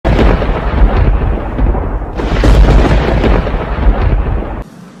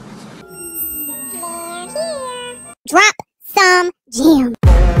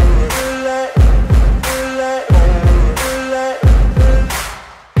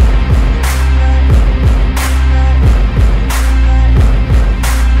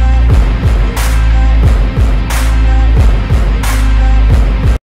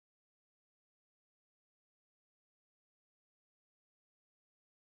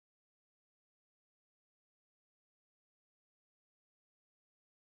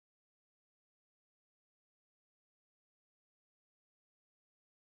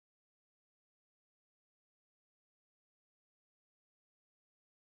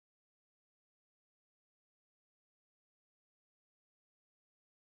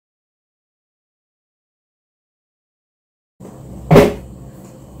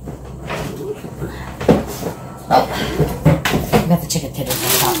chicken tenders on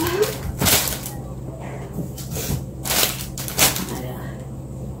top.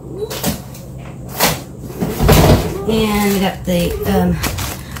 And we got the,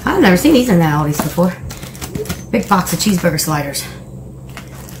 I've never seen these in the Aldi's before. Big box of cheeseburger sliders.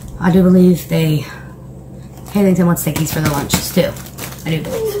 I do believe Haylington wants to take these for their lunches too. I do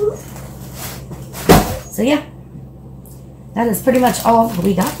believe. So yeah, that is pretty much all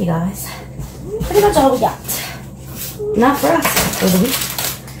we got, you guys. Pretty much all we got. Not for us, for the week.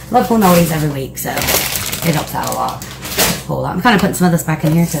 Love pulling all these every week, so it helps out a lot. Whole lot. I'm kind of putting some of this back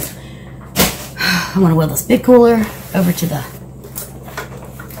in here because I want to wheel this big cooler over to the,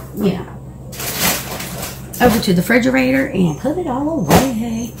 over to the refrigerator and put it all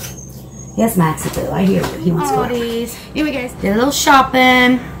away. Yes, Maxie too. I hear you. He wants to go these. Anyway, guys, did a little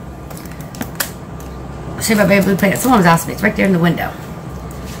shopping. See my baby blue plant. Someone was asking me. It's right there in the window.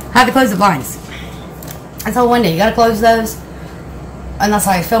 I have to close the blinds. That's the whole window. You gotta close those. Unless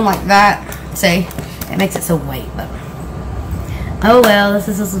I film like that. See? It makes it so white, but oh well, this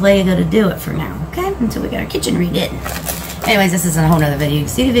is the way I'm gonna do it for now. Okay? Until we get our kitchen redid. Anyways, this is a whole nother video. You can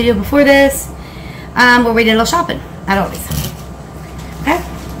see the video before this. Where we did a little shopping at Aldi's. Okay?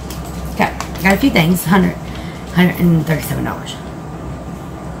 Okay. Got a few things. $137.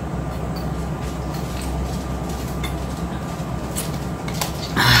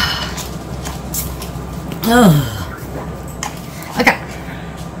 Okay.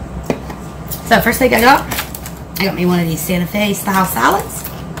 So first thing I got me one of these Santa Fe style salads.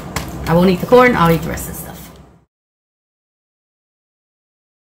 I won't eat the corn, I'll eat the rest of the stuff.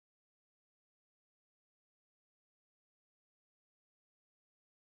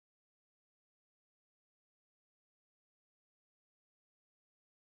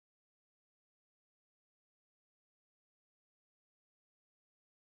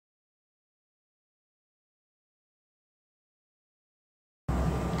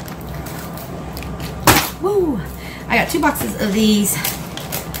 Woo! I got 2 boxes of these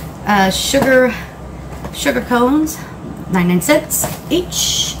sugar cones, 99 cents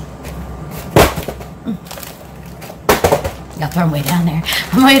each. Gotta throw them way down there.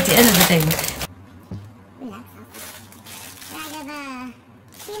 I'm way at the end of the table. I got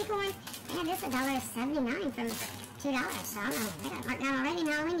candy corn. I had this $1.79 from $2, so I don't know. I got it marked down already.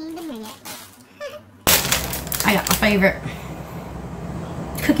 Now I only need to bring it. I got my favorite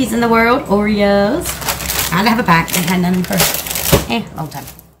cookies in the world, Oreos. I had to have a pack. I had none for a long time.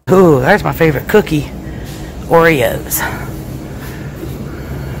 Ooh, there's my favorite cookie, Oreos.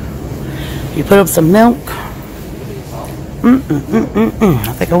 You put up some milk.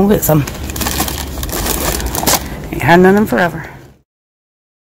 I think I'll get some. Ain't had none of them forever.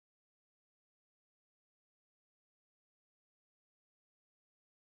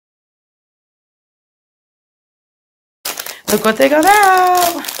 Look what they got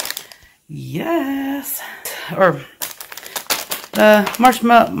out! Yes, or the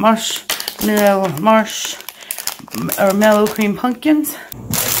marshmallow cream pumpkins.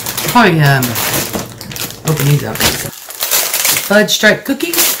 Probably open these up. Fudge stripe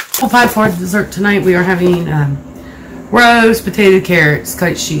cookies. Apple pie for dessert tonight. We are having roast, potato, carrots,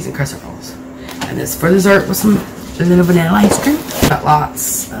 cottage cheese, and crescent rolls. And this for dessert with some little vanilla ice cream. Got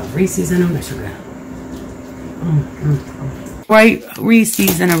lots of Reese's in them. They're so good. White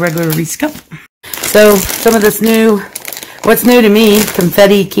Reese's and a regular Reese cup. So some of this new, what's new to me,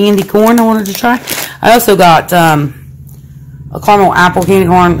 confetti candy corn I wanted to try. I also got a caramel apple candy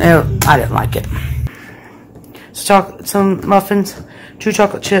corn. I didn't like it. Some muffins, 2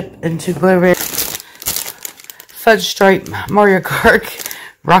 chocolate chip and 2 blueberry. Fudge stripe Mario Kart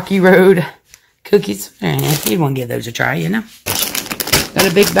Rocky Road cookies. You'd want to give those a try, you know. Got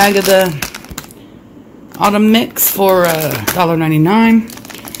a big bag of the autumn mix for $1.99.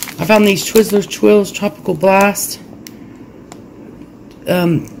 I found these Twizzlers Twills Tropical Blast.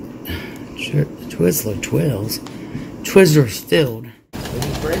 Twizzler Twills. Twizzlers filled.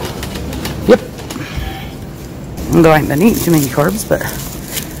 Yep. I ain't been eating too many carbs, but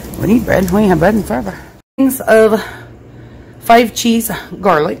we need bread. We ain't had bread in forever. Things of 5 cheese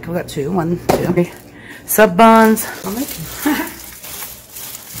garlic. We got 2. 1, 2. Sub buns.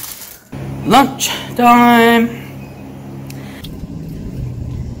 Lunch time.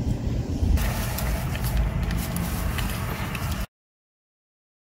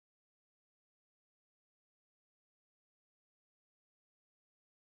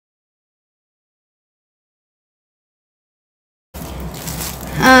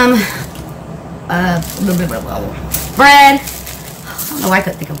 Bread. I don't know why I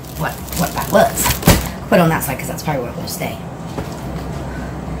couldn't think of what that was. Put it on that side because that's probably where it will stay.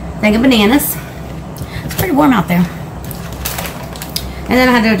 Thing of bananas. It's pretty warm out there. And then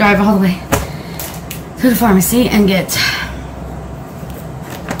I had to drive all the way to the pharmacy and get,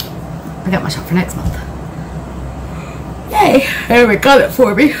 I got my shot for next month. Yay, Henry got it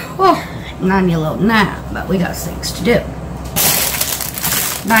for me. Oh, and I need a little nap, but we got things to do.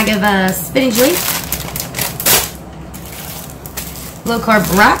 Bag of spinach leaf, low carb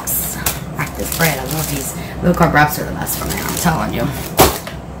wraps. Rack this bread. I love these. Low carb wraps are the best for me, I'm telling you.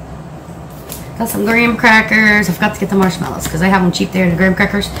 Got some graham crackers. I forgot to get the marshmallows because I have them cheap there in the graham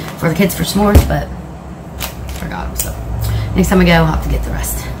crackers for the kids for s'mores, but forgot them. So next time I go, I'll have to get the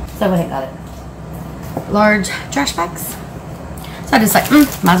rest. So I got it. Large trash bags. So I just like, might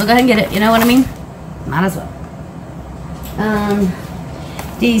as well go ahead and get it. You know what I mean? Might as well.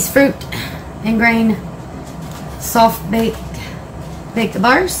 These fruit and grain soft baked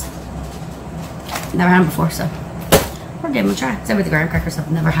bars. Never had them before, so we're giving them a try. Same with the graham crackers I've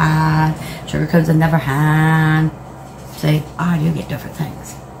never had. Sugar codes I've never had. Say, you get different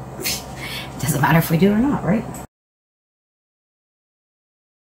things. Doesn't matter if we do or not, right?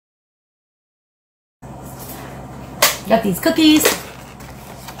 Got these cookies. You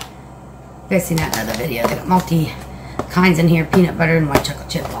guys seen that in another video. They got multi kinds in here. Peanut butter and white chocolate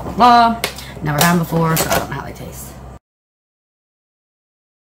chip, blah, blah, blah. Never had them before, so I don't know how they taste.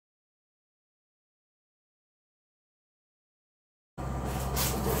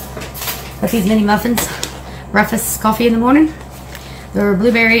 Got these mini muffins. Breakfast coffee in the morning. They're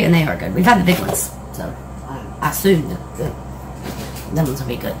blueberry and they are good. We've had the big ones, so I assume that them ones will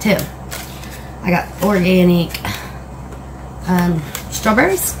be good too. I got organic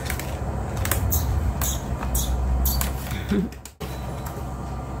strawberries.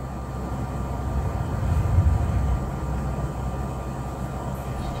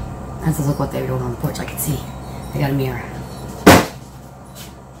 That's a look what they were doing on the porch. I can see. They got a mirror.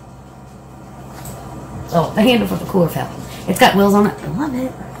 Oh, the handle for the cooler fell. It's got wheels on it. I love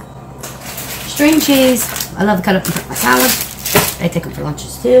it. String cheese. I love to cut up and put my salad. I take them for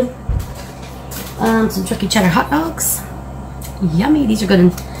lunches too. Some turkey cheddar hot dogs. Yummy. These are good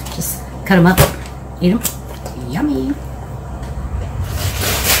and just cut them up. Eat them. Yummy.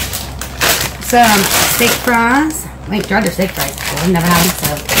 Some steak fries. Wait, tried their steak fries before. I've never had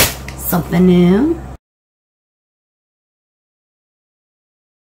them, so something new.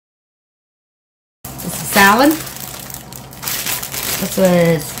 Salad. This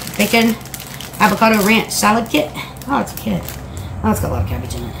was bacon avocado ranch salad kit. Oh, it's a kit. Oh, it's got a lot of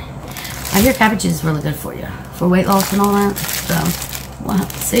cabbage in it. I hear cabbage is really good for you, for weight loss and all that. So we'll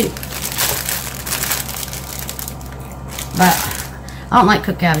have to see. But I don't like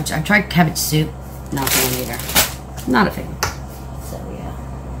cooked cabbage. I tried cabbage soup. Not a fan either. Not a fan. So yeah.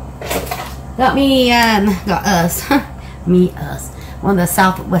 Got me us. One of the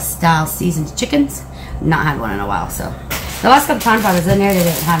Southwest style seasoned chickens. Not had one in a while, so the last couple times I was in there, they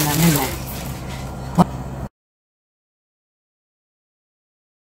didn't have them in there.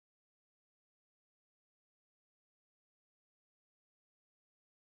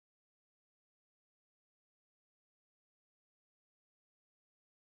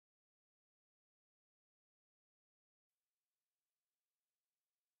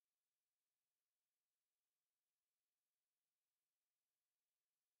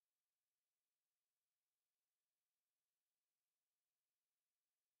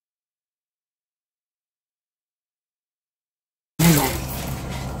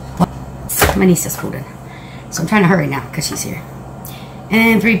 My niece just called in, so I'm trying to hurry now because she's here.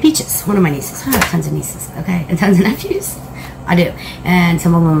 And 3 peaches. One of my nieces. I have tons of nieces, okay, and tons of nephews. I do, and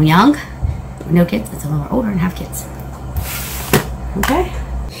some of them are young, with no kids, and some of them are older and have kids. Okay.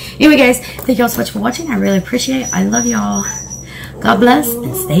 Anyway, guys, thank you all so much for watching. I really appreciate it. I love y'all. God bless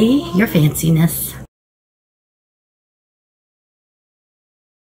and stay your fanciness.